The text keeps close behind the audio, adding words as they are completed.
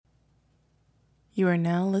You are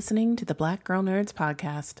now listening to the Black Girl Nerds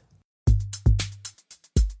podcast.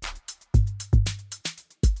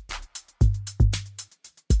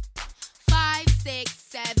 5, 6,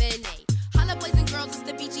 7, 8. Holla boys and girls, it's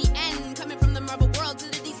the BGN. Coming from the Marvel world to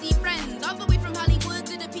the DC friends. All the way from Hollywood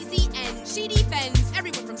to the PCN. She defends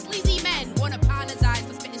everyone from sleazy men. Won't apologize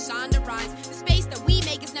for spitting Shonda rhymes. The space that we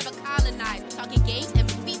make is never colonized. Talking games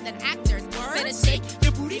and movies and actors. Better shake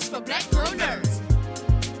your booties for Black Girl Nerds.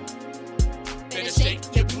 Better shake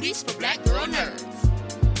your booties for Black Girl Nerds.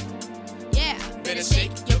 Yeah, better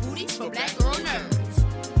shake your booties for Black Girl Nerds.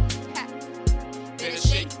 Ha. Better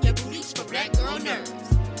shake your booties for Black Girl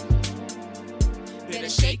Nerds. Better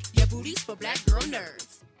shake your booties for Black Girl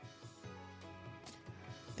Nerds.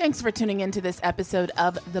 Thanks for tuning into this episode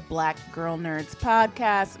of the Black Girl Nerds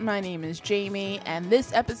podcast. My name is Jamie, and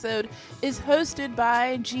this episode is hosted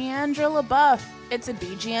by Giandra LaBeouf. It's a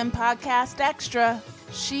BGN podcast extra.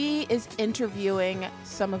 She is interviewing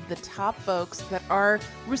some of the top folks that are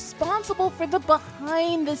responsible for the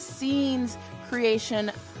behind-the-scenes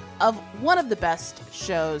creation of one of the best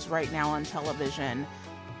shows right now on television.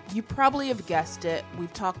 You probably have guessed it.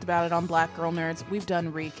 We've talked about it on Black Girl Nerds. We've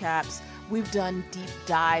done recaps. We've done deep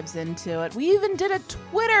dives into it. We even did a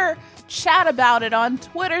Twitter chat about it on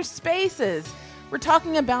Twitter Spaces. We're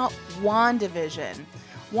talking about WandaVision.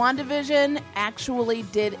 WandaVision actually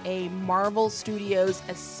did a Marvel Studios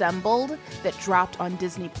Assembled that dropped on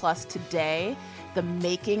Disney Plus today, the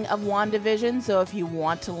making of WandaVision. So if you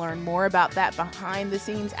want to learn more about that behind the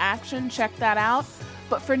scenes action, check that out.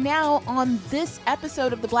 But for now, on this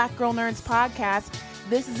episode of the Black Girl Nerds podcast,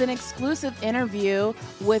 this is an exclusive interview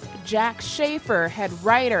with Jack Schaefer, head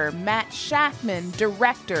writer, Matt Shakman,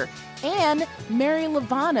 director, and Mary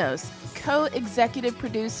Lavanos, co-executive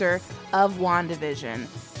producer of WandaVision.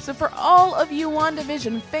 So for all of you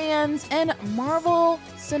WandaVision fans and Marvel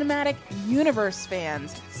Cinematic Universe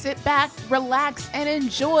fans, sit back, relax, and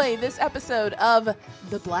enjoy this episode of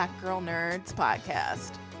the Black Girl Nerds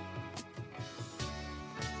podcast.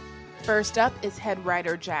 First up is head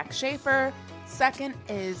writer Jack Schaefer. Second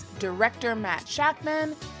is director Matt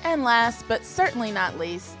Shakman. And last, but certainly not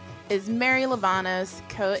least, is Mary Lavanos,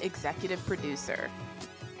 co-executive producer.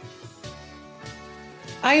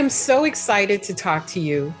 I am so excited to talk to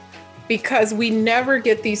you because we never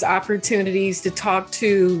get these opportunities to talk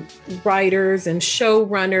to writers and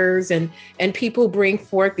showrunners and people bring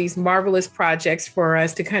forth these marvelous projects for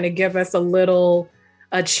us to kind of give us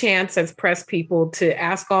a chance as press people to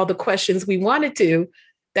ask all the questions we wanted to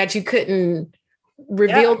that you couldn't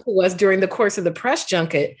reveal to us during the course of the press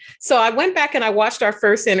junket. So I went back and I watched our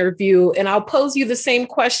first interview, and I'll pose you the same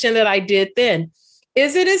question that I did then.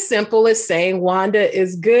 Is it as simple as saying Wanda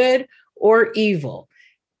is good or evil?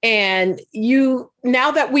 And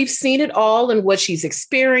now that we've seen it all and what she's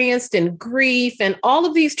experienced and grief and all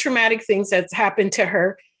of these traumatic things that's happened to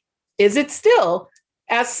her, is it still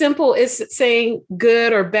as simple as saying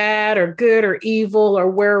good or bad or good or evil, or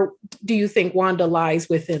where do you think Wanda lies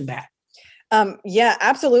within that? Yeah,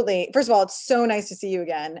 absolutely. First of all, it's so nice to see you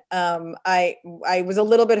again. I was a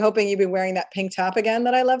little bit hoping you'd be wearing that pink top again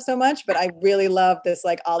that I love so much, but I really love this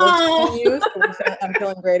like olive tone you use. So I'm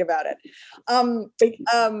feeling great about it. I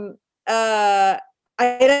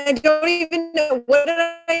don't even know, what did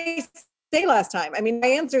I say last time? I mean, my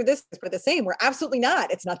answer this is for the same. We're absolutely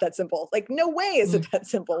not. It's not that simple. Like, no way is it that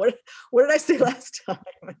simple. What did I say last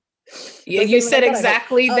time? Yeah, you said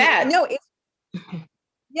exactly that. No,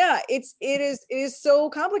 yeah, it is so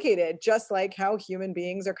complicated, just like how human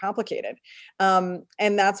beings are complicated. And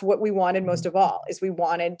that's what we wanted most of all, is we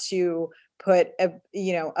wanted to put a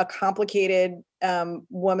complicated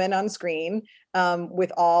woman on screen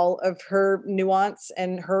with all of her nuance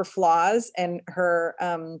and her flaws and her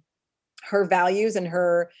values and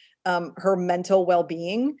her mental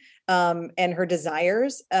well-being and her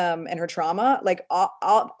desires and her trauma, like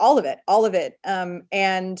all of it.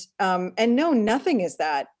 And no, nothing is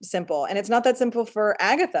that simple. And it's not that simple for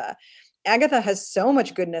Agatha. Agatha has so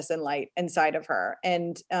much goodness and light inside of her.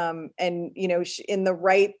 And in the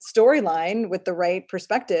right storyline with the right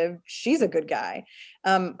perspective, she's a good guy.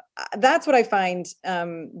 That's what I find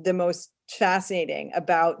the most fascinating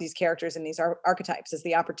about these characters and these archetypes, is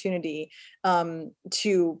the opportunity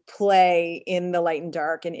to play in the light and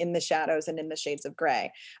dark and in the shadows and in the shades of gray.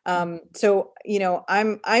 So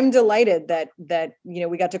I'm delighted that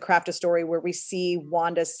we got to craft a story where we see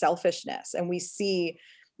Wanda's selfishness and we see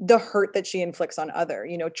the hurt that she inflicts on other.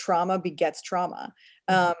 Trauma begets trauma.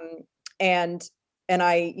 And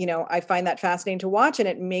I find that fascinating to watch, and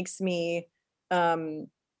it makes me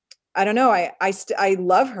I don't know. I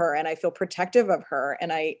love her, and I feel protective of her,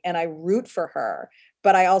 and I root for her.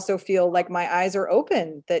 but I also feel like my eyes are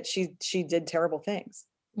open that she did terrible things.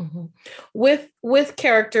 Mm-hmm. With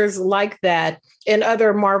characters like that in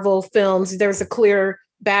other Marvel films, there's a clear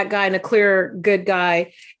bad guy and a clear good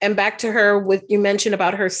guy. And back to her, with you mentioned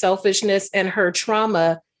about her selfishness and her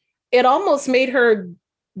trauma, it almost made her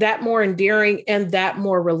that more endearing and that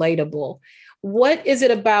more relatable. What is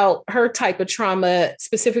it about her type of trauma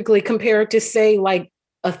specifically compared to, say, like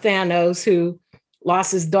a Thanos who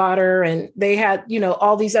lost his daughter, and they had,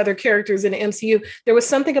 all these other characters in the MCU? There was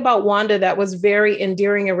something about Wanda that was very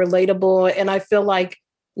endearing and relatable. And I feel like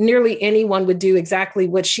nearly anyone would do exactly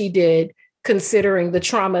what she did, considering the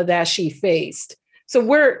trauma that she faced. So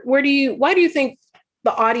why do you think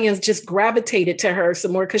the audience just gravitated to her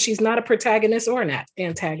some more? Because she's not a protagonist or an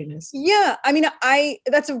antagonist. Yeah, I mean,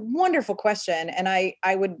 that's a wonderful question, and I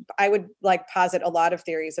would like posit a lot of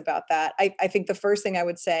theories about that. I think the first thing I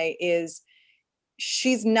would say is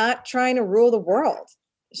she's not trying to rule the world.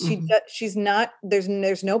 She's not. There's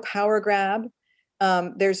no power grab.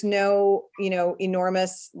 There's no,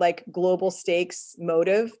 enormous like global stakes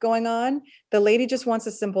motive going on. The lady just wants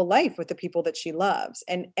a simple life with the people that she loves,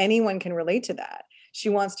 and anyone can relate to that. She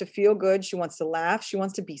wants to feel good. She wants to laugh. She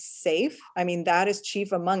wants to be safe. I mean, that is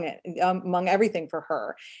chief among everything for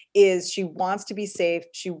her. Is she wants to be safe.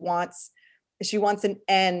 She wants an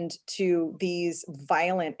end to these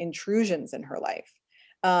violent intrusions in her life.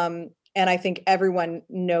 And I think everyone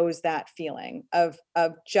knows that feeling of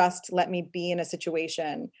just let me be in a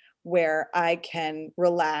situation where I can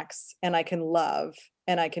relax and I can love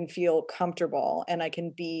and I can feel comfortable and I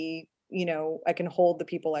can be, I can hold the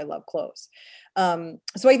people I love close.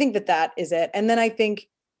 So I think that is it. And then I think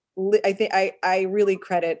I really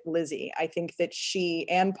credit Lizzie. I think that she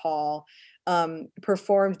and Paul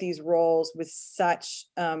performed these roles with such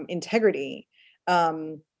integrity.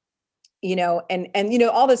 And all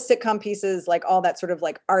the sitcom pieces, like all that sort of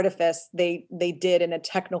like artifice they did in a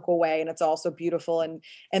technical way, and it's also beautiful, and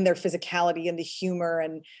their physicality and the humor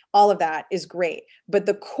and all of that is great, but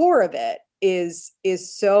the core of it is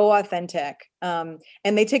so authentic, and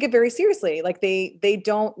they take it very seriously. Like they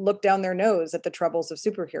don't look down their nose at the troubles of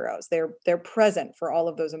superheroes. They're present for all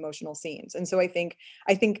of those emotional scenes. And so I think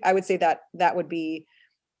I would say that would be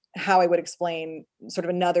how I would explain sort of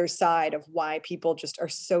another side of why people just are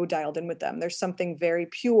so dialed in with them. There's something very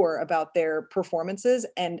pure about their performances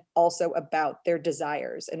and also about their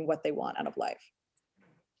desires and what they want out of life.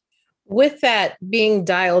 With that being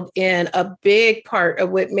dialed in, a big part of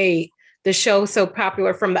what made the show so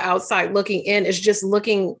popular from the outside looking in is just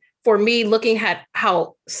looking at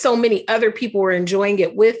how so many other people were enjoying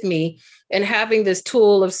it with me, and having this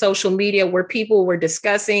tool of social media where people were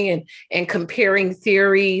discussing and comparing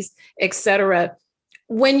theories, etc.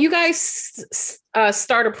 When you guys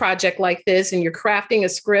start a project like this and you're crafting a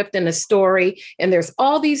script and a story, and there's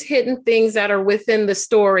all these hidden things that are within the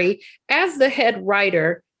story, as the head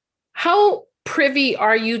writer, how privy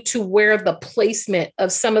are you to where the placement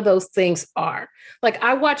of some of those things are? Like,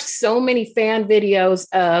 I watched so many fan videos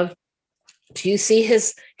of, do you see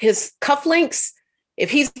his cufflinks? If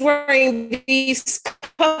he's wearing these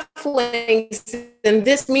cufflinks, then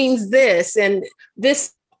this means this and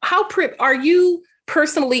this. How are you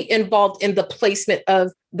personally involved in the placement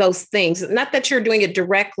of those things? Not that you're doing it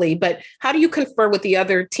directly, but how do you confer with the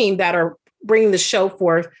other team that are bringing the show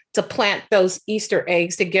forth to plant those Easter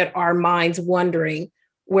eggs to get our minds wondering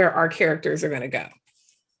where our characters are going to go?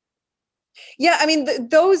 Yeah, I mean,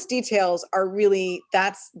 those details are really,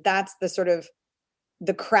 that's the sort of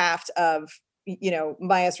the craft of,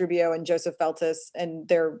 Maias Rubio and Joseph Feltus and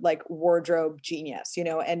their like wardrobe genius,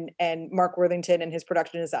 and Mark Worthington and his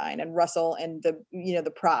production design, and Russell and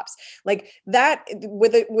the props like that.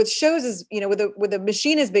 With shows is, with a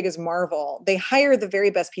machine as big as Marvel, they hire the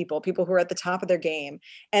very best people who are at the top of their game,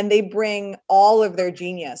 and they bring all of their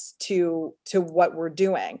genius to what we're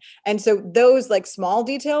doing. And so those like small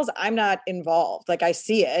details, I'm not involved. Like, I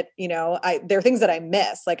see it, there are things that I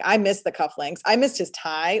miss. Like, I miss the cufflinks. I missed his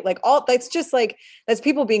tie. Like, all that's just like, that's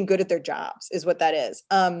people being good at their jobs is what that is.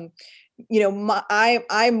 I'm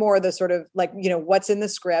more the sort of like, what's in the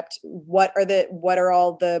script? What are the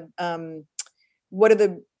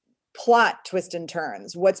plot twists and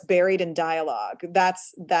turns? What's buried in dialogue?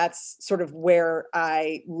 That's sort of where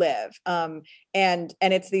I live. And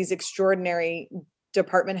it's these extraordinary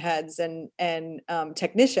department heads and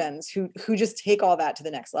technicians who just take all that to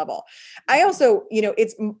the next level. I also,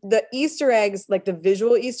 it's the Easter eggs, like the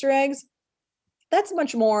visual Easter eggs, that's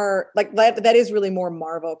much more like that is really more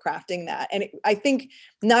Marvel crafting that. And I think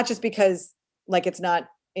not just because like it's not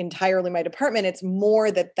entirely my department, it's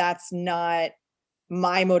more that that's not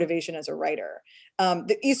my motivation as a writer.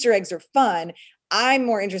 The Easter eggs are fun. I'm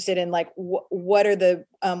more interested in like what are the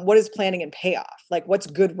what is planning and payoff, like what's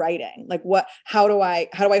good writing, like how do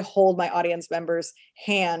I hold my audience members'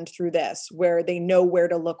 hand through this where they know where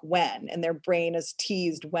to look when and their brain is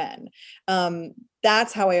teased when.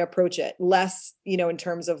 That's how I approach it, less in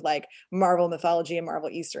terms of like Marvel mythology and Marvel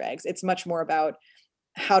Easter eggs. It's much more about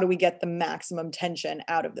how do we get the maximum tension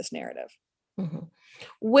out of this narrative. Mm-hmm.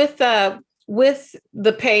 With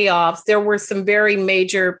the payoffs, there were some very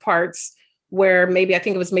major parts where maybe I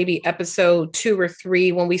think it was maybe episode 2 or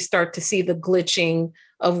 3 when we start to see the glitching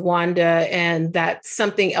of Wanda and that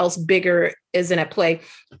something else bigger isn't at play.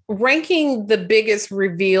 Ranking the biggest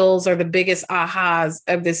reveals or the biggest ahas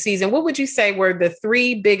of this season, what would you say were the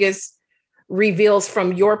 3 biggest reveals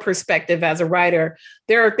from your perspective as a writer?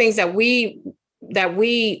 There are things that we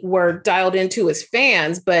were dialed into as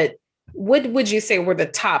fans, but what would you say were the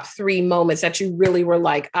top 3 moments that you really were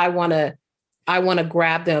like, I want to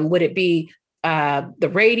grab them? Would it be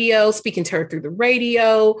the radio, speaking to her through the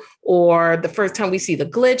radio, or the first time we see the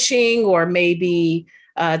glitching, or maybe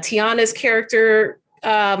Tiana's character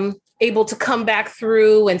able to come back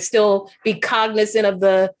through and still be cognizant of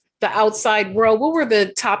the outside world? What were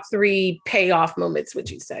the top 3 payoff moments,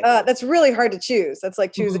 would you say? That's really hard to choose. That's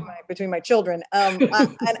like choosing between my children. And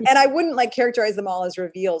I wouldn't like characterize them all as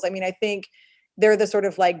reveals. I mean, I think they're the sort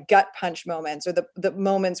of like gut punch moments, or the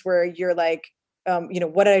moments where you're like,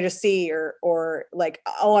 what did I just see? Or like,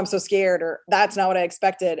 oh, I'm so scared, or that's not what I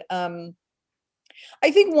expected.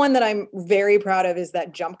 I think one that I'm very proud of is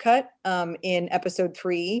that jump cut in episode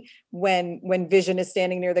 3 when Vision is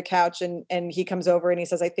standing near the couch and he comes over and he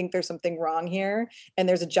says, I think there's something wrong here. And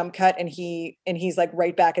there's a jump cut and he's like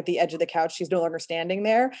right back at the edge of the couch. She's no longer standing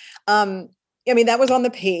there. I mean, that was on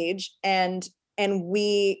the page, and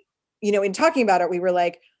we, in talking about it, we were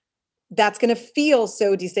like, that's going to feel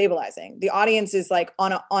so destabilizing. The audience is like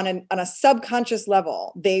on a subconscious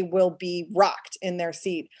level, they will be rocked in their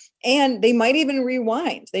seat, and they might even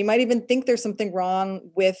rewind. They might even think there's something wrong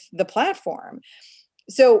with the platform.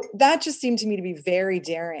 So that just seemed to me to be very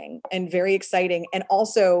daring and very exciting, and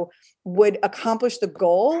also would accomplish the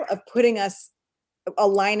goal of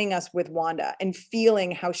aligning us with Wanda and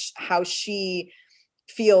feeling how she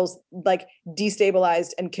feels like destabilized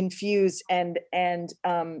and confused and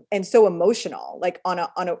so emotional, like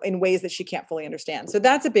in ways that she can't fully understand. So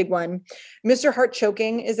that's a big one. Mr. Heart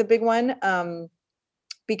choking is a big one,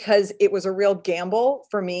 because it was a real gamble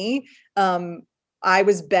for me. I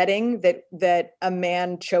was betting that a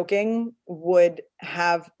man choking would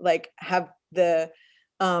have the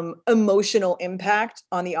emotional impact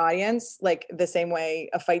on the audience, like the same way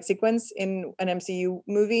a fight sequence in an MCU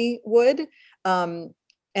movie would.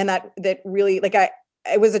 And that really, like,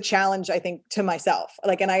 it was a challenge, I think, to myself.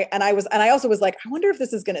 Like, and I also was like, I wonder if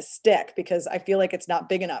this is going to stick, because I feel like it's not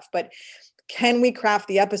big enough, but can we craft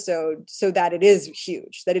the episode so that it is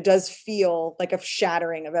huge, that it does feel like a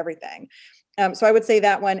shattering of everything? So I would say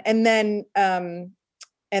that one. And then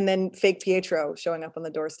fake Pietro showing up on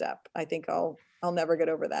the doorstep. I think I'll never get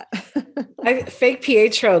over that. Fake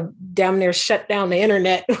Pietro damn near shut down the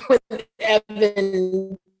internet when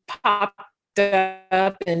Evan popped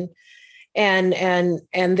up and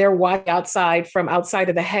they're walking outside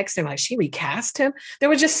of the hex, and like, she recast him. There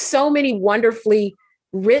were just so many wonderfully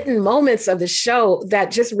written moments of the show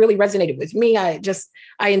that just really resonated with me. I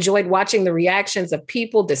enjoyed watching the reactions of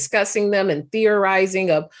people discussing them and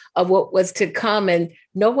theorizing of what was to come, and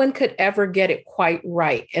no one could ever get it quite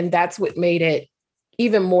right. And that's what made it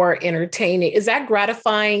even more entertaining. Is that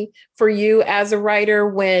gratifying for you as a writer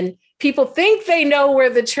when people think they know where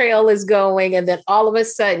the trail is going, and then all of a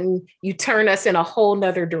sudden you turn us in a whole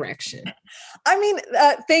nother direction? I mean,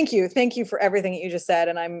 thank you. Thank you for everything that you just said.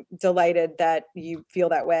 And I'm delighted that you feel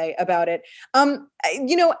that way about it.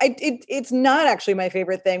 It's not actually my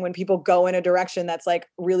favorite thing when people go in a direction that's like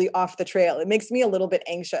really off the trail. It makes me a little bit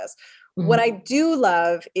anxious. Mm-hmm. What I do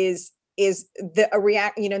love is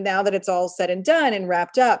now that it's all said and done and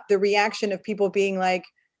wrapped up, the reaction of people being like,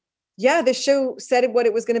 yeah, this show said what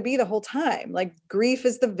it was going to be the whole time. Like, grief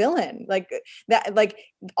is the villain, like that, like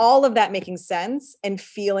all of that making sense and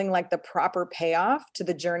feeling like the proper payoff to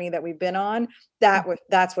the journey that we've been on.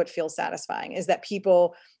 That's what feels satisfying, is that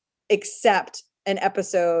people accept an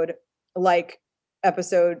episode like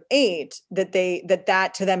episode 8,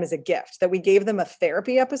 that to them is a gift, that we gave them a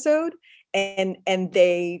therapy episode and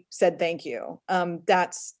they said, thank you.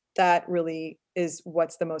 That really is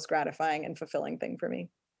what's the most gratifying and fulfilling thing for me.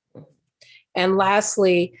 And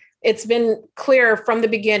lastly, it's been clear from the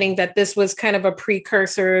beginning that this was kind of a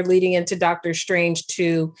precursor leading into Doctor Strange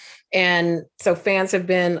 2. And so fans have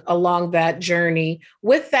been along that journey.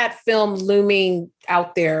 With that film looming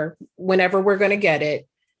out there, whenever we're going to get it,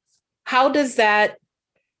 how do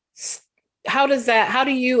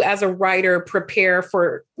you as a writer prepare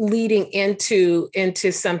for leading into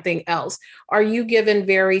something else? Are you given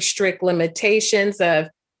very strict limitations of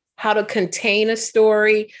how to contain a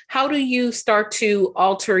story? How do you start to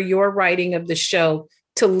alter your writing of the show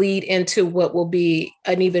to lead into what will be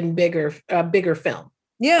an even bigger film?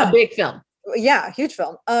 Yeah. A big film. Yeah, huge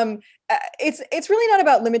film. It's really not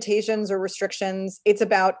about limitations or restrictions. It's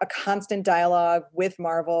about a constant dialogue with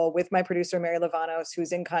Marvel, with my producer Mary Lavanos,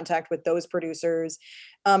 who's in contact with those producers.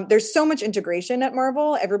 There's so much integration at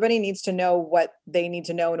Marvel. Everybody needs to know what they need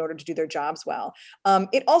to know in order to do their jobs well.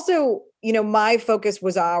 It also, my focus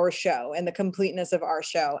was our show and the completeness of our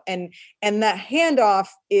show, and that handoff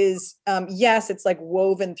is, yes, it's like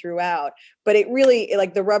woven throughout, but it really,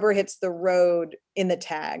 like, the rubber hits the road in the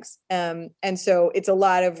tags. And so it's a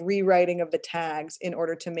lot of rewriting of the tags in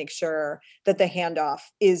order to make sure that the handoff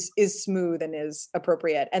is smooth and is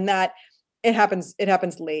appropriate. And that it happens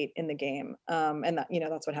late in the game. And that,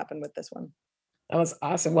 that's what happened with this one. That was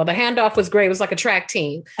awesome. Well, the handoff was great. It was like a track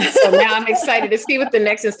team. So now I'm excited to see what the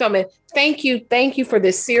next installment. Thank you for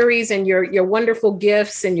this series and your wonderful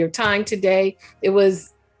gifts and your time today. It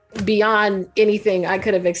was beyond anything I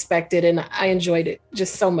could have expected, and I enjoyed it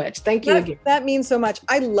just so much. Thank you again. That means so much.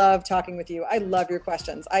 I love talking with you. I love your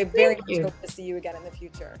questions. I very much hope to see you again in the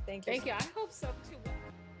future. Thank you. Thank you. I hope so too.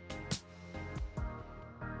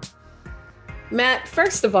 Matt,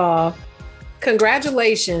 first of all,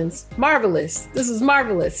 congratulations. Marvelous. This is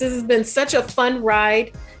marvelous. This has been such a fun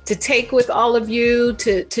ride to take with all of you,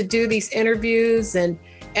 to do these interviews and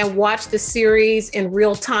watch the series in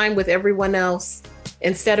real time with everyone else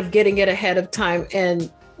instead of getting it ahead of time.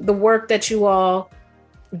 And the work that you all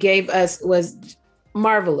gave us was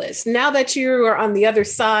marvelous. Now that you are on the other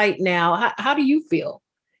side now, how do you feel?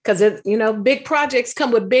 Because, big projects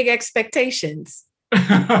come with big expectations.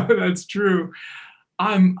 That's true.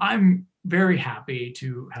 I'm very happy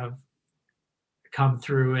to have come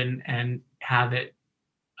through and have it,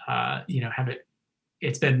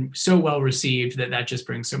 it's been so well received that just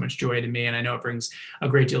brings so much joy to me. And I know it brings a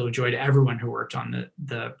great deal of joy to everyone who worked on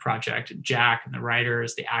the project, Jack and the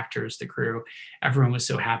writers, the actors, the crew. Everyone was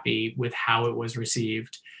so happy with how it was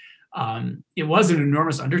received. It was an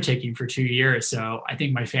enormous undertaking for 2 years. So I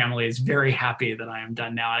think my family is very happy that I am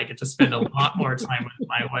done now. I get to spend a lot more time with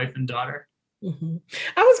my wife and daughter. Mm-hmm.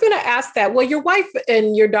 I was going to ask that. Well, your wife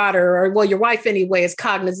and your daughter, your wife anyway, is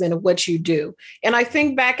cognizant of what you do. And I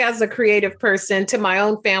think back as a creative person to my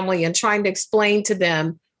own family and trying to explain to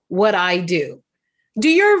them what I do.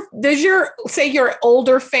 Does your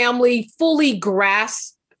older family fully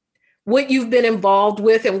grasp what you've been involved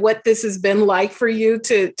with and what this has been like for you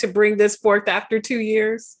to bring this forth after 2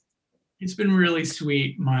 years? It's been really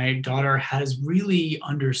sweet. My daughter has really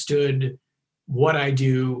understood what I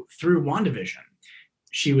do through WandaVision.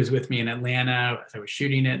 She was with me in Atlanta as I was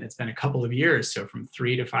shooting it, and it's been a couple of years. So from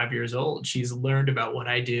 3 to 5 years old, she's learned about what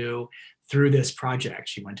I do through this project.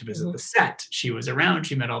 She went to visit the set. She was around.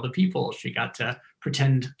 She met all the people. She got to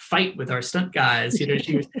pretend fight with our stunt guys.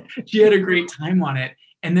 She had a great time on it.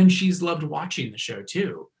 And then she's loved watching the show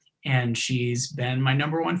too. And she's been my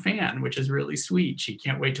number one fan, which is really sweet. She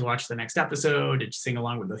can't wait to watch the next episode and sing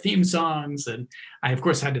along with the theme songs. And I, of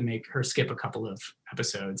course, had to make her skip a couple of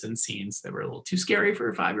episodes and scenes that were a little too scary for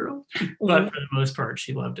a 5-year-old. But for the most part,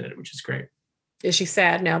 she loved it, which is great. Is she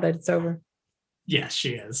sad now that it's over? Yes,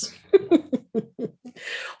 she is.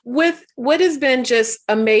 With what has been just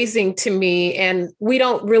amazing to me, and we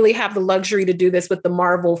don't really have the luxury to do this with the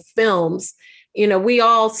Marvel films. We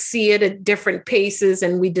all see it at different paces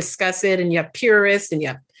and we discuss it, and you have purists and you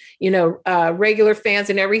have, regular fans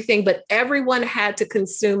and everything, but everyone had to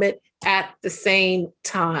consume it at the same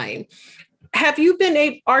time.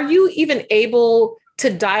 Are you even able to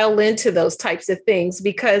dial into those types of things?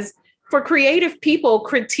 Because for creative people,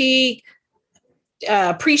 critique,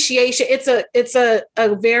 appreciation, it's a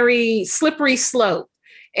very slippery slope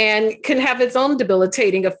and can have its own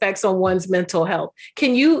debilitating effects on one's mental health.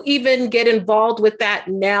 Can you even get involved with that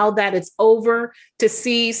now that it's over, to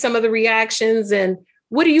see some of the reactions? And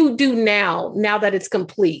what do you do now that it's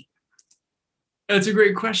complete? That's a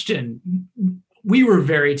great question. We were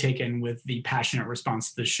very taken with the passionate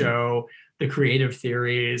response to the show, the creative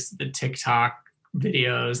theories, the TikTok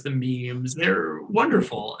videos, the memes. They're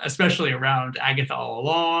wonderful, especially around Agatha all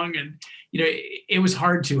along. And it was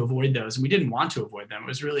hard to avoid those, and we didn't want to avoid them. It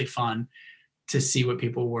was really fun see what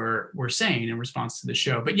people were saying in response to the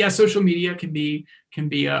show. But yeah, social media can be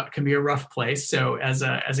a rough place. So as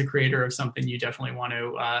a creator of something, you definitely want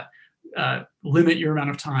to limit your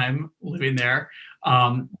amount of time living there.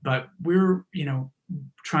 But we're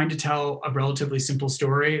trying to tell a relatively simple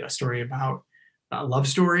story, a story about a love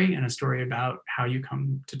story, and a story about how you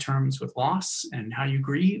come to terms with loss and how you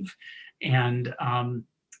grieve. And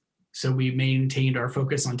so we maintained our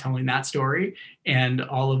focus on telling that story, and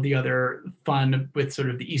all of the other fun with sort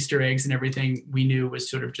of the Easter eggs and everything we knew was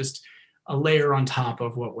sort of just a layer on top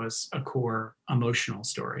of what was a core emotional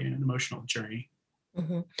story and an emotional journey.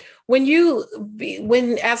 Mm-hmm.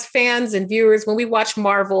 When as fans and viewers, when we watch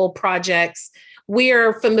Marvel projects, we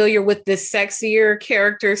are familiar with the sexier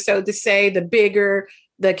character, so to say,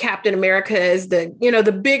 the Captain America is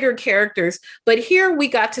the bigger characters. But here we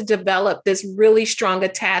got to develop this really strong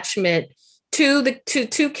attachment to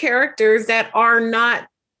two characters that are not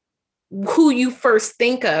who you first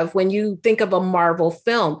think of when you think of a Marvel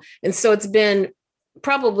film. And so it's been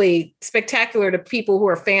probably spectacular to people who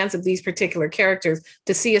are fans of these particular characters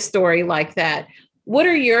to see a story like that. What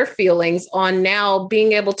are your feelings on now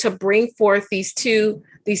being able to bring forth these two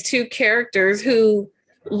characters who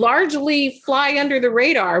largely fly under the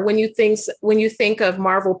radar when you think of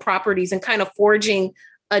Marvel properties, and kind of forging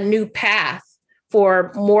a new path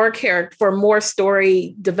for more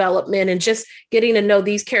story development, and just getting to know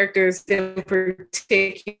these characters in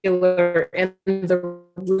particular and the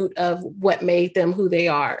root of what made them who they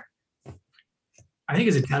are? I think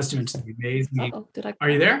it's a testament to the amazing. Are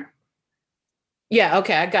you there? Yeah,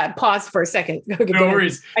 okay. I got paused for a second. No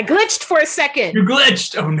worries. I glitched for a second. You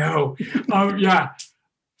glitched. Oh no. Yeah.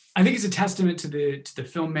 I think it's a testament to the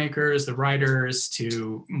filmmakers, the writers,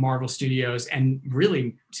 to Marvel Studios, and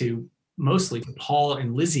really mostly to Paul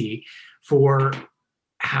and Lizzie for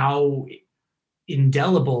how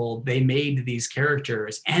indelible they made these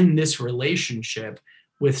characters and this relationship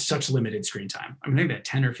with such limited screen time. I think that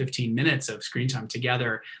 10 or 15 minutes of screen time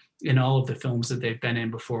together in all of the films that they've been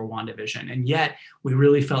in before WandaVision. And yet we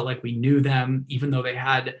really felt like we knew them, even though they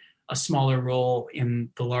had a smaller role in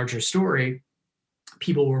the larger story.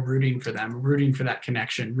 People were rooting for them, rooting for that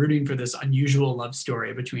connection, rooting for this unusual love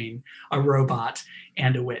story between a robot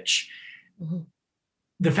and a witch. Mm-hmm.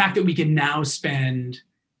 The fact that we can now spend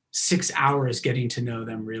 6 hours getting to know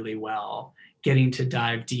them really well, getting to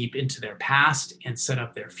dive deep into their past and set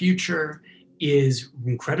up their future, is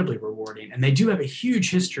incredibly rewarding. And they do have a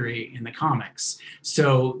huge history in the comics.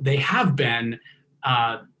 So they have been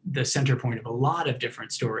the center point of a lot of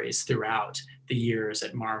different stories throughout the years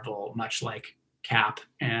at Marvel, much like Cap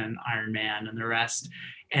and Iron Man and the rest.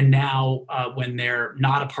 And now when they're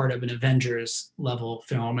not a part of an Avengers level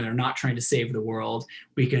film and they're not trying to save the world,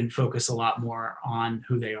 we can focus a lot more on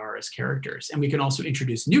who they are as characters. And we can also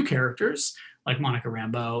introduce new characters like Monica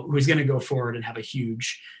Rambeau, who's going to go forward and have a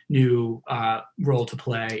huge new role to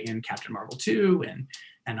play in Captain Marvel 2.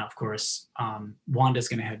 And of course, Wanda's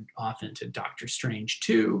going to head off into Doctor Strange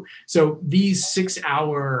 2. So these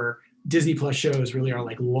 6-hour Disney Plus shows really are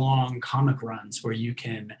like long comic runs where you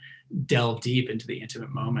can delve deep into the intimate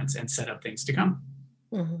moments and set up things to come.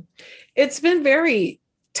 Mm-hmm. It's been very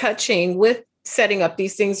touching with setting up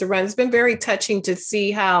these things to run. It's been very touching to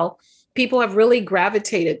see how people have really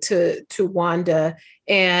gravitated to Wanda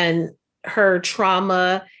and her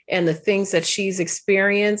trauma and the things that she's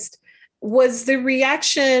experienced. Was the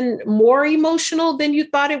reaction more emotional than you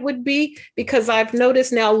thought it would be? Because I've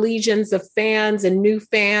noticed now legions of fans and new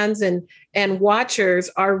fans and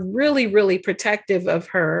watchers are really, really protective of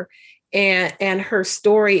her and her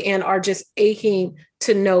story, and are just aching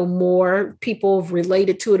to know more. People have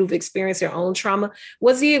related to it who've experienced their own trauma.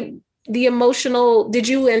 Was the emotional, did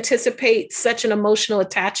you anticipate such an emotional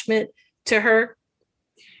attachment to her?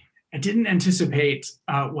 I didn't anticipate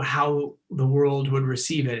how the world would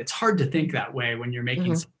receive it. It's hard to think that way when you're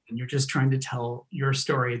making something. You're just trying to tell your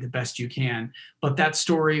story the best you can. But that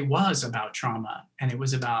story was about trauma, and it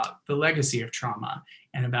was about the legacy of trauma,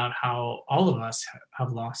 and about how all of us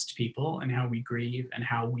have lost people, and how we grieve, and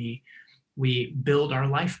how we build our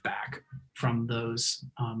life back from those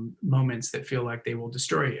moments that feel like they will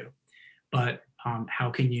destroy you. But how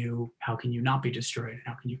can you not be destroyed?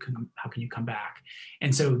 How can you come back?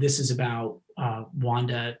 And so this is about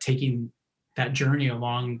Wanda taking that journey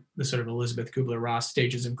along the sort of Elizabeth Kubler-Ross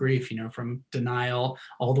stages of grief, from denial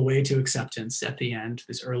all the way to acceptance at the end.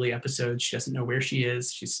 This early episode, she doesn't know where she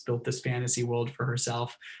is. She's built this fantasy world for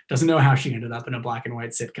herself, doesn't know how she ended up in a black and white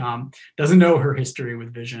sitcom, doesn't know her history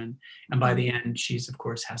with Vision. And by the end, she's, of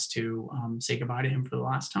course, has to say goodbye to him for the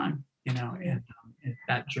last time, and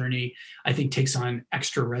that journey, I think, takes on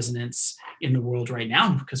extra resonance in the world right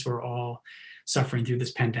now, because we're all suffering through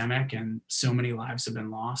this pandemic, and so many lives have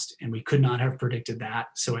been lost, and we could not have predicted that.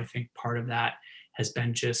 So I think part of that has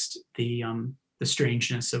been just the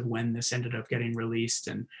strangeness of when this ended up getting released,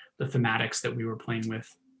 and the thematics that we were playing with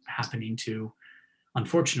happening to,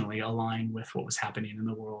 unfortunately, align with what was happening in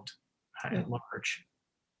the world at large.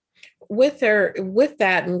 With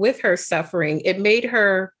that and with her suffering, it made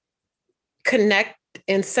her connect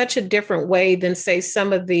in such a different way than, say,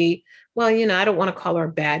 some of the, well, I don't want to call her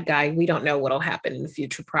a bad guy. We don't know what'll happen in the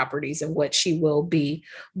future properties and what she will be,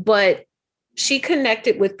 but she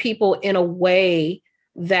connected with people in a way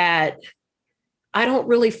that I don't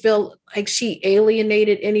really feel like she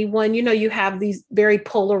alienated anyone. You have these very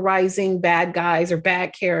polarizing bad guys or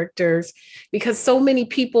bad characters, because so many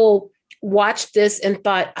people watched this and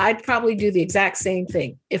thought, I'd probably do the exact same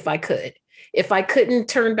thing if I could. If I couldn't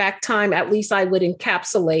turn back time, at least I would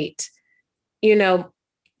encapsulate,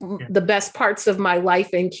 the best parts of my life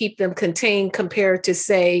and keep them contained, compared to,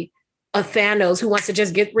 say, a Thanos who wants to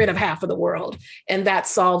just get rid of half of the world and that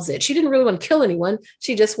solves it. She didn't really want to kill anyone.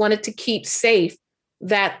 She just wanted to keep safe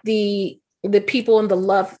that the people and the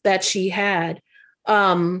love that she had.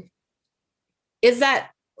 Is that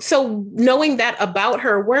so? Knowing that about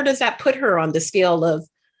her, where does that put her on the scale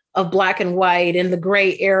of black and white and the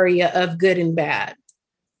gray area of good and bad?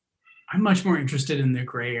 I'm much more interested in the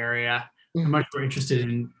gray area. I'm much more interested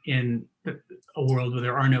in a world where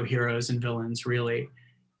there are no heroes and villains, really.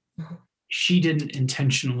 She didn't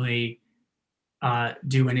intentionally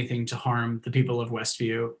do anything to harm the people of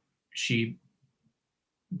Westview. She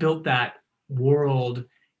built that world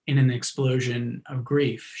in an explosion of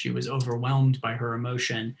grief. She was overwhelmed by her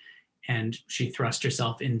emotion, and she thrust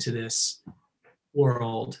herself into this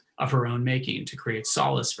world of her own making to create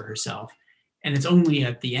solace for herself. And it's only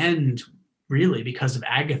at the end, really, because of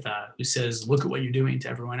Agatha, who says, look at what you're doing to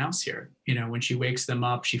everyone else here. When she wakes them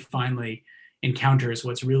up, she finally encounters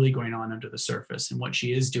what's really going on under the surface and what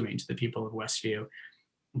she is doing to the people of Westview.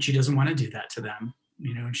 And she doesn't want to do that to them.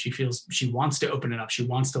 And she feels she wants to open it up. She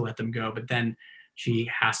wants to let them go, but then she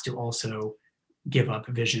has to also give up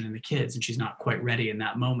Vision and the kids, and she's not quite ready in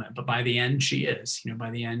that moment. But by the end, she is. By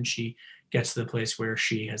the end, she gets to the place where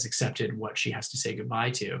she has accepted what she has to say goodbye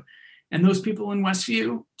to. And those people in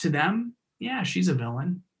Westview, to them, yeah, she's a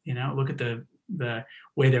villain. Look at the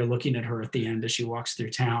way they're looking at her at the end as she walks through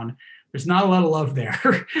town. There's not a lot of love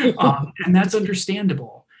there, and that's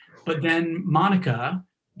understandable. But then Monica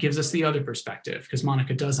gives us the other perspective, because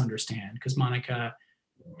Monica does understand, because Monica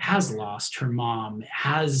has lost her mom,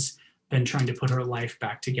 has been trying to put her life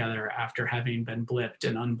back together after having been blipped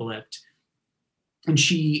and unblipped. And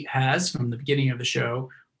she has, from the beginning of the show,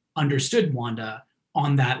 understood Wanda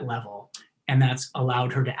on that level. And that's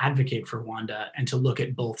allowed her to advocate for Wanda and to look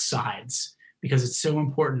at both sides, because it's so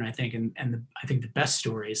important, I think. And I think the best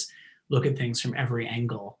stories look at things from every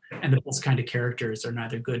angle. And the best kind of characters are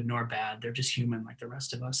neither good nor bad. They're just human like the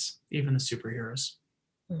rest of us, even the superheroes.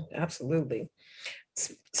 Absolutely.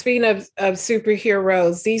 Speaking of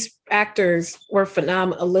superheroes, these actors were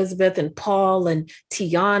phenomenal. Elizabeth and Paul and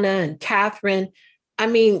Tiana and Catherine. I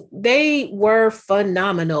mean, they were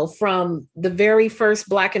phenomenal from the very first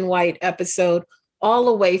black and white episode all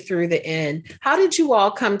the way through the end. How did you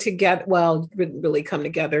all come together? Well, didn't really come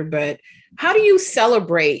together, but how do you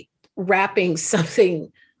celebrate wrapping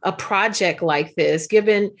a project like this,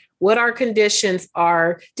 given what our conditions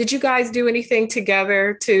are? Did you guys do anything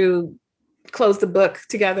together to close the book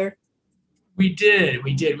together? We did.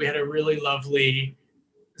 We had a really lovely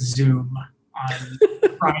Zoom on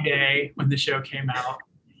Friday when the show came out,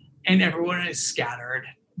 and everyone is scattered,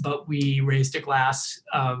 but we raised a glass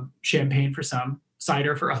of champagne for some,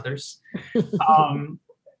 cider for others,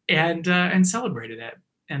 and celebrated it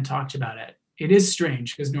and talked about it. It is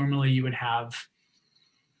strange, because normally you would have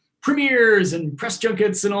premieres and press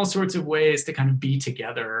junkets and all sorts of ways to kind of be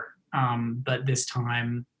together, but this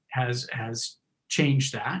time has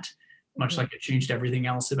changed that, much like it changed everything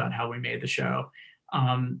else about how we made the show.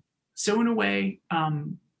 So in a way,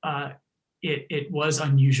 it was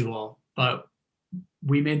unusual, but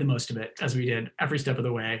we made the most of it, as we did every step of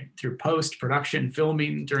the way through post-production,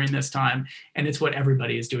 filming during this time. And it's what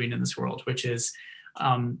everybody is doing in this world, which is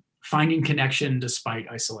finding connection despite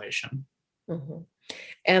isolation. Mm-hmm.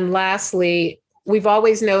 And lastly, we've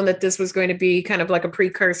always known that this was going to be kind of like a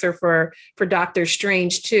precursor for Doctor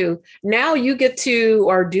Strange too. Now you get to,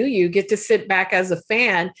 or do you get to sit back as a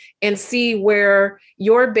fan and see where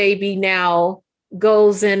your baby now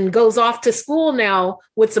goes off to school now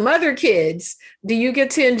with some other kids? Do you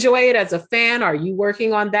get to enjoy it as a fan? Are you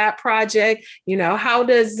working on that project? How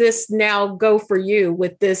does this now go for you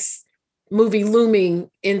with this movie looming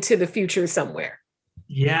into the future somewhere?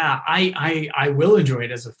 Yeah, I will enjoy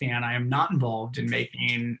it as a fan. I am not involved in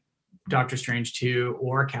making Doctor Strange 2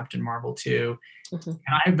 or Captain Marvel 2. And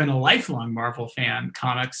I've been a lifelong Marvel fan,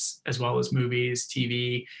 comics as well as movies,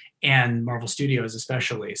 TV, and Marvel Studios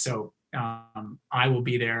especially. So I will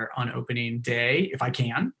be there on opening day if I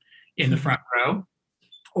can, in the front row,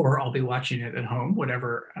 or I'll be watching it at home,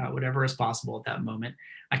 whatever is possible at that moment.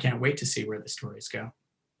 I can't wait to see where the stories go.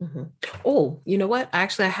 Oh, you know what?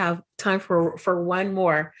 Actually, I have time for one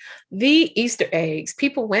more. The Easter eggs.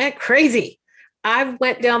 People went crazy. I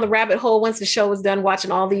went down the rabbit hole once the show was done, watching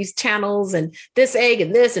all these channels and this egg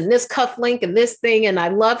and this cuff link and this thing. And I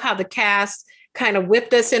love how the cast kind of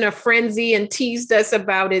whipped us in a frenzy and teased us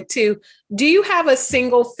about it too. Do you have a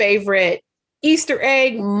single favorite Easter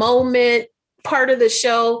egg moment, part of the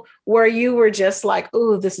show where you were just like,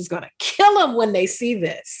 "Ooh, this is going to kill them when they see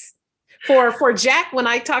this"? For Jack, when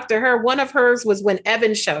I talked to her, one of hers was when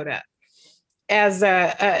Evan showed up as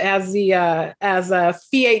a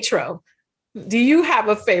Pietro. Do you have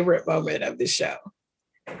a favorite moment of the show?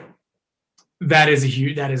 That is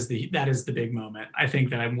the big moment. I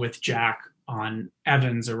think that I'm with Jack on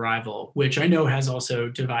Evan's arrival, which I know has also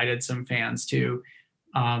divided some fans too.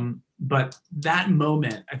 But that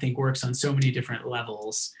moment, I think, works on so many different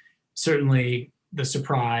levels. Certainly the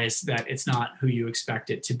surprise that it's not who you expect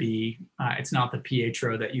it to be. It's not the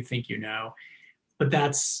Pietro that you think you know. But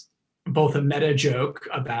that's both a meta joke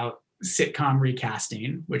about sitcom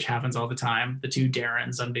recasting, which happens all the time, the two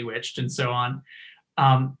Darrens on Bewitched and so on.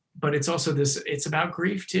 But it's also it's about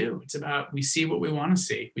grief too. It's about, we see what we want to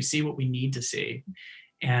see. We see what we need to see.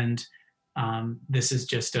 And this is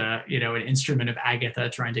just an instrument of Agatha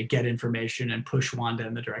trying to get information and push Wanda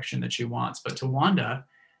in the direction that she wants. But to Wanda,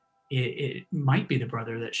 it might be the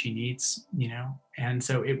brother that she needs, and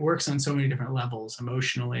so it works on so many different levels,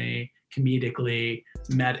 emotionally, comedically,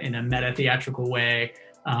 in a meta theatrical way.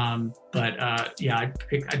 I'd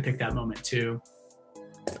pick that moment too.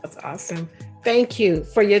 That's awesome. Thank you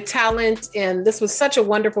for your talent. And this was such a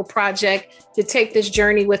wonderful project to take this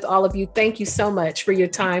journey with all of you. Thank you so much for your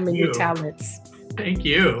time and your talents. Thank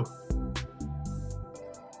you.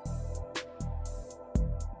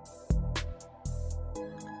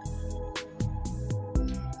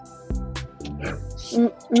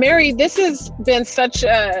 Mary, this has been such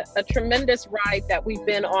a tremendous ride that we've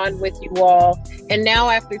been on with you all. And now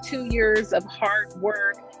after 2 years of hard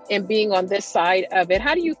work and being on this side of it,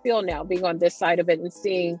 how do you feel now being on this side of it and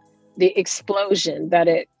seeing the explosion that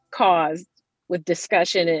it caused with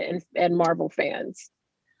discussion and Marvel fans?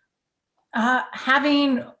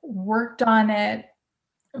 Having worked on it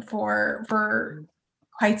for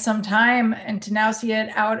quite some time and to now see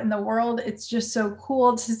it out in the world, it's just so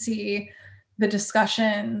cool to see the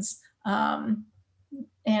discussions and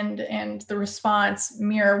the response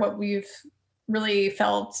mirror what we've really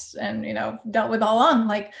felt and dealt with all along.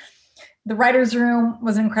 Like, the writers' room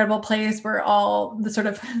was an incredible place where all the sort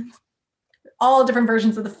of all different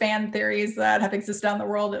versions of the fan theories that have existed out in the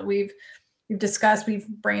world that we've discussed, we've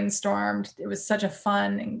brainstormed. It was such a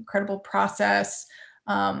fun, incredible process,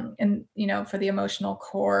 and for the emotional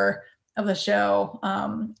core of the show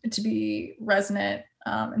to be resonant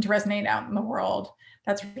and to resonate out in the world.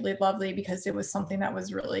 That's really lovely, because it was something that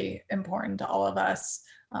was really important to all of us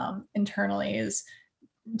internally, is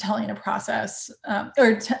telling a process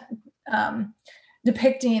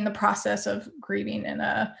depicting the process of grieving in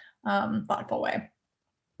a thoughtful way.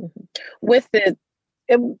 With that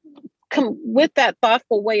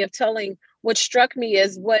thoughtful way of telling, what struck me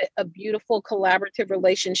is what a beautiful collaborative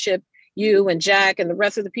relationship you and Jack and the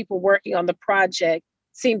rest of the people working on the project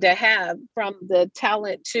seem to have, from the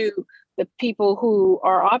talent to the people who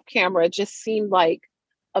are off camera. It just seemed like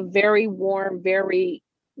a very warm, very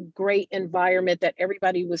great environment that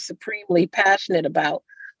everybody was supremely passionate about.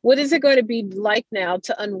 What is it going to be like now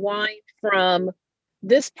to unwind from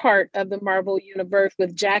this part of the Marvel universe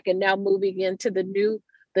with Jack and now moving into the new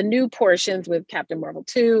portions with Captain Marvel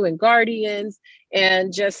 2 and Guardians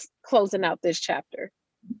and just closing out this chapter?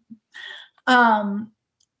 I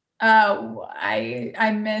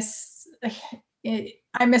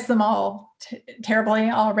miss them all terribly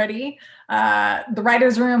already. The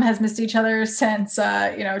writers' room has missed each other since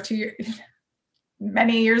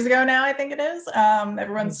many years ago now, I think it is.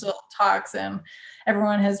 Everyone still talks, and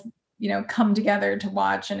everyone has come together to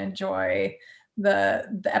watch and enjoy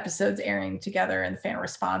the episodes airing together and the fan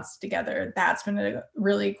response together. That's been a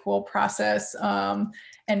really cool process. And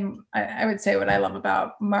I would say what I love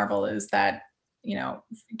about Marvel is that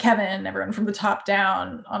Kevin and everyone from the top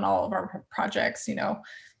down on all of our projects,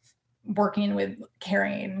 working with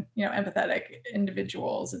caring, empathetic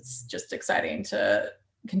individuals. It's just exciting to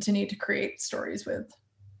continue to create stories with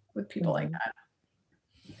with people like that.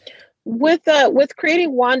 With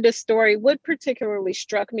creating Wanda's story, what particularly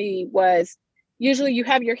struck me was usually you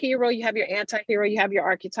have your hero, you have your anti-hero, you have your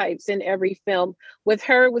archetypes in every film. With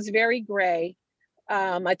her, it was very gray.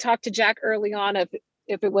 I talked to Jack early on if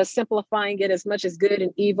it was simplifying it as much as good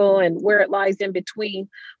and evil and where it lies in between.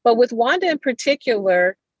 But with Wanda in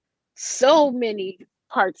particular, so many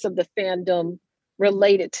parts of the fandom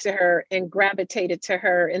related to her and gravitated to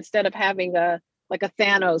her instead of having a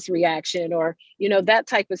Thanos reaction or, that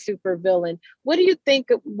type of super villain. What do you think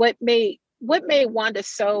what made Wanda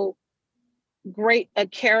so great a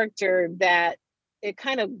character that it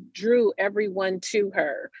kind of drew everyone to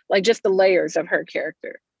her, like just the layers of her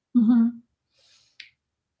character? Mm-hmm.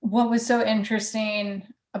 What was so interesting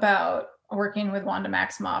about working with Wanda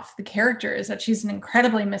Maximoff, the character, is that she's an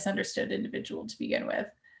incredibly misunderstood individual to begin with.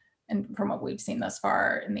 And from what we've seen thus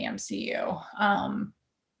far in the MCU,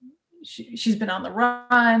 she's been on the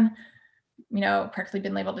run, practically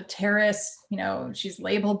been labeled a terrorist. She's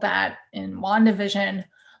labeled that in WandaVision.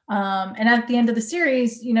 And at the end of the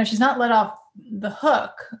series, she's not let off the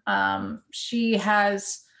hook. She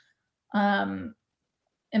has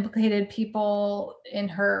implicated people in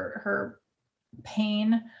her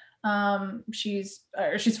pain. She's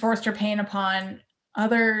forced her pain upon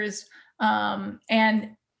others.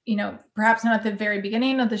 And perhaps not at the very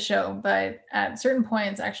beginning of the show, but at certain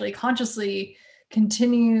points actually consciously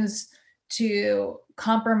continues to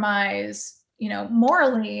compromise,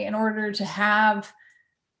 morally in order to have,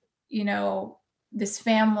 this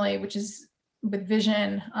family, which is with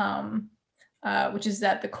Vision, which is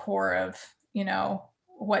at the core of,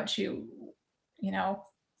 what you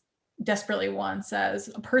desperately wants as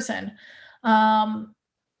a person.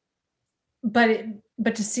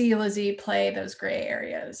 But to see Lizzie play those gray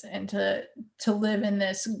areas and to live in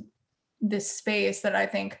this space that I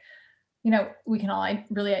think, we can all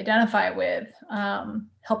really identify with,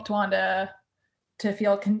 helped Wanda to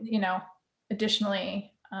feel,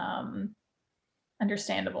 additionally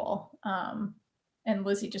understandable. And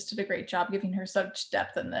Lizzie just did a great job giving her such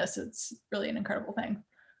depth in this. It's really an incredible thing.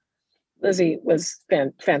 Lizzie was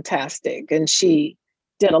fantastic. And she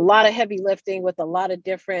did a lot of heavy lifting with a lot of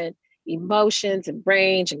different emotions and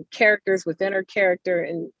range and characters within her character.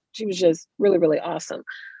 And she was just really, really awesome.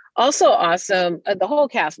 Also awesome, the whole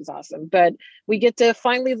cast was awesome, but we get to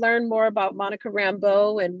finally learn more about Monica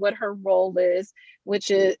Rambeau and what her role is,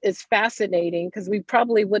 which is fascinating because we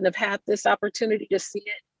probably wouldn't have had this opportunity to see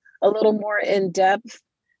it a little more in depth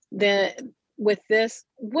than with this.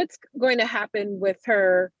 What's going to happen with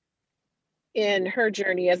her in her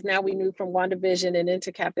journey as now we move from WandaVision and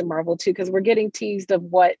into Captain Marvel 2, because we're getting teased of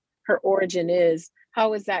what her origin is.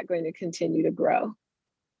 How is that going to continue to grow?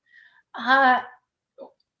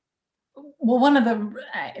 Well,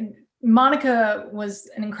 Monica was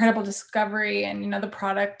an incredible discovery and, the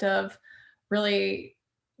product of really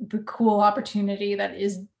the cool opportunity that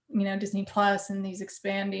is, Disney Plus and these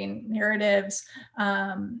expanding narratives.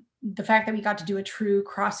 The fact that we got to do a true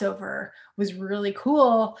crossover was really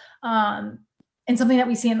cool. And something that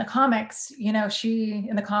we see in the comics, she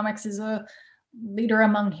in the comics is a leader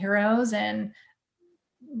among heroes and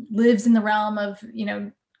lives in the realm of,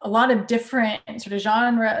 a lot of different sort of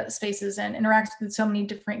genre spaces and interacts with so many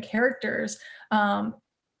different characters. And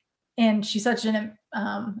she's such an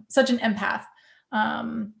empath.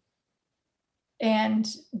 And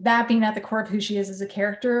that being at the core of who she is as a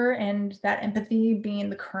character and that empathy being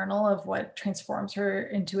the kernel of what transforms her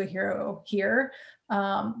into a hero here,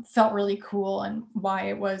 felt really cool and why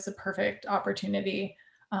it was a perfect opportunity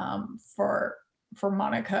for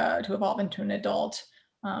Monica to evolve into an adult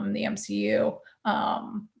in the MCU.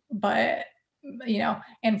 But,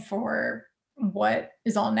 and for what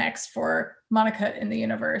is all next for Monica in the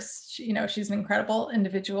universe, she's an incredible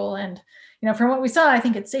individual. And, from what we saw, I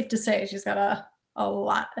think it's safe to say she's got a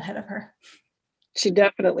lot ahead of her. She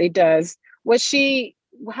definitely does.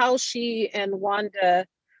 How she and Wanda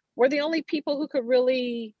were the only people who could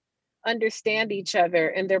really understand each other,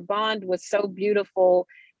 and their bond was so beautiful.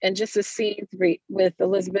 And just the scenes with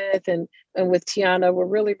Elizabeth and with Tiana were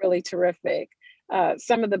really, really terrific.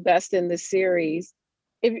 Some of the best in the series.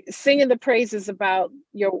 Singing the praises about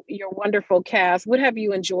your wonderful cast, what have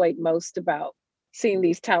you enjoyed most about seeing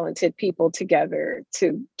these talented people together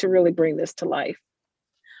to really bring this to life?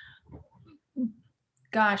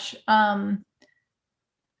 Gosh,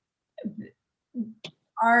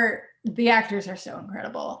 the actors are so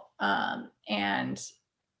incredible, and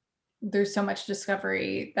there's so much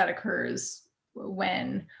discovery that occurs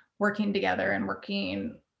when working together and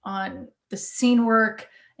working on the scene work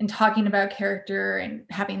and talking about character and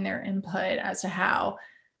having their input as to how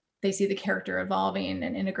they see the character evolving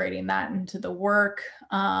and integrating that into the work.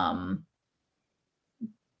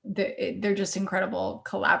 They're just incredible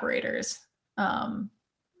collaborators. And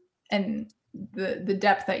the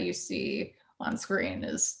depth that you see on screen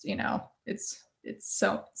is, it's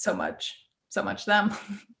so much them.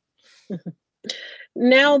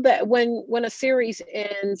 Now that when a series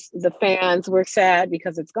ends, the fans were sad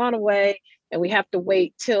because it's gone away and we have to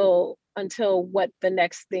wait until what the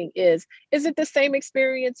next thing is. Is it the same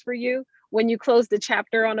experience for you when you close the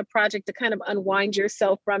chapter on a project to kind of unwind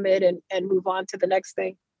yourself from it and move on to the next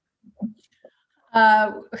thing?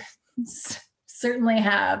 Certainly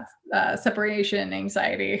have separation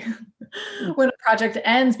anxiety when a project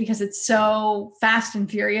ends, because it's so fast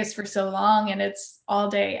and furious for so long, and it's all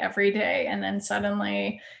day, every day. And then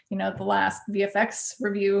suddenly, the last VFX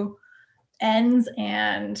review ends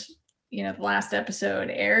and, the last episode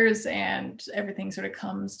airs and everything sort of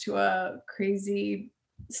comes to a crazy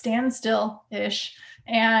standstill-ish.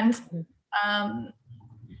 And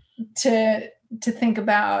to think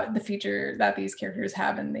about the future that these characters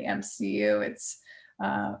have in the MCU, it's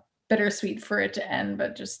bittersweet for it to end,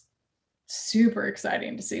 but just super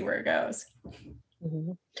exciting to see where it goes.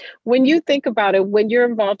 Mm-hmm. When you think about it, when you're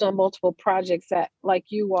involved on multiple projects like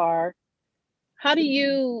you are, how do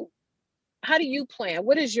you plan?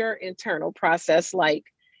 What is your internal process like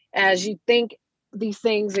as you think these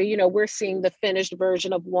things are, we're seeing the finished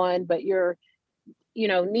version of one, but you're,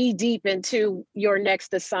 knee deep into your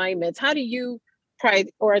next assignments? How do you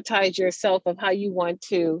prioritize yourself of how you want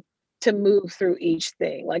to move through each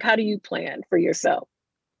thing? Like, how do you plan for yourself?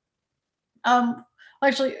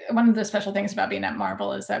 Actually, one of the special things about being at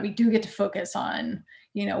Marvel is that we do get to focus on,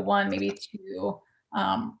 one, maybe two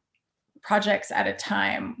projects at a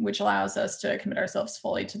time, which allows us to commit ourselves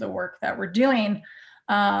fully to the work that we're doing.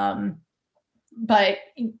 But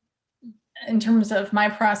in terms of my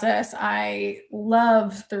process, I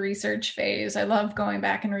love the research phase. I love going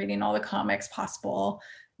back and reading all the comics possible,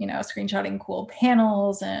 screenshotting cool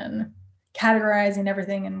panels and categorizing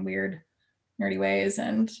everything in weird, nerdy ways,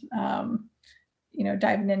 and,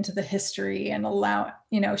 diving into the history and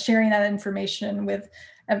sharing that information with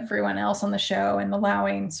everyone else on the show and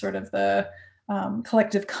allowing sort of the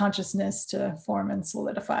collective consciousness to form and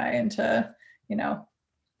solidify into,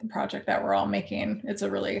 the project that we're all making. It's a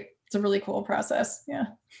really cool process. Yeah.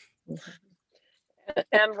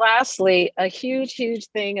 And lastly, a huge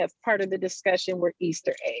thing as part of the discussion were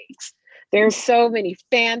Easter eggs. There's so many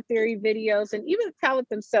fan theory videos, and even the talent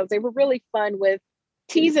themselves, they were really fun with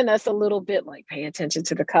teasing us a little bit, like pay attention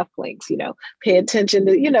to the cufflinks, pay attention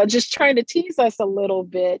to, just trying to tease us a little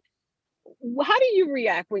bit. How do you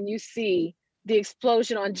react when you see the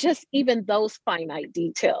explosion on just even those finite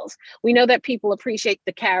details? We know that people appreciate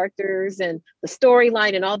the characters and the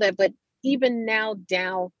storyline and all that, but even now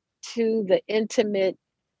down to the intimate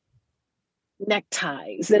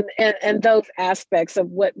neckties and those aspects of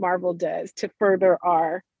what Marvel does to further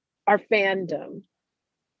our fandom.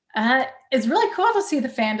 It's really cool to see the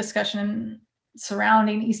fan discussion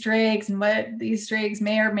surrounding Easter eggs and what the Easter eggs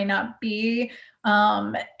may or may not be,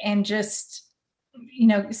 and just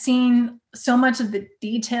seeing so much of the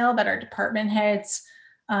detail that our department heads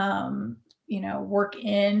work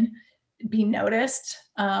in be noticed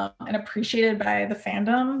and appreciated by the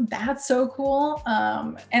fandom. That's so cool.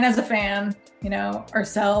 And as a fan,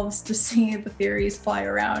 ourselves, to see the theories fly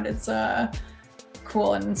around, it's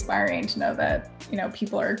cool and inspiring to know that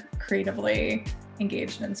people are creatively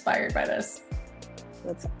engaged and inspired by this.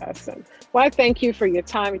 That's awesome. Well, I thank you for your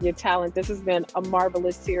time and your talent. This has been a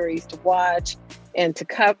marvelous series to watch and to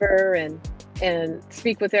cover and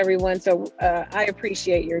speak with everyone. So I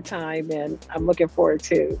appreciate your time, and I'm looking forward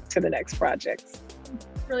to the next projects.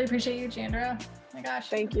 Really appreciate you, Chandra. Oh my gosh.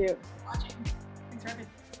 Thank you. Watching. Thanks for having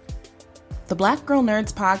me. The Black Girl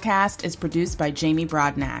Nerds podcast is produced by Jamie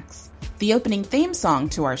Broadnax. The opening theme song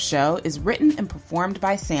to our show is written and performed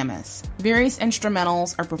by Samus. Various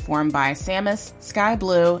instrumentals are performed by Samus, Sky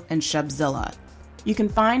Blue, and Shubzilla. You can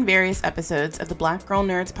find various episodes of the Black Girl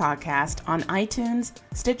Nerds podcast on iTunes,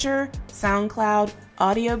 Stitcher, SoundCloud,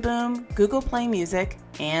 Audio Boom, Google Play Music,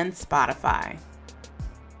 and Spotify.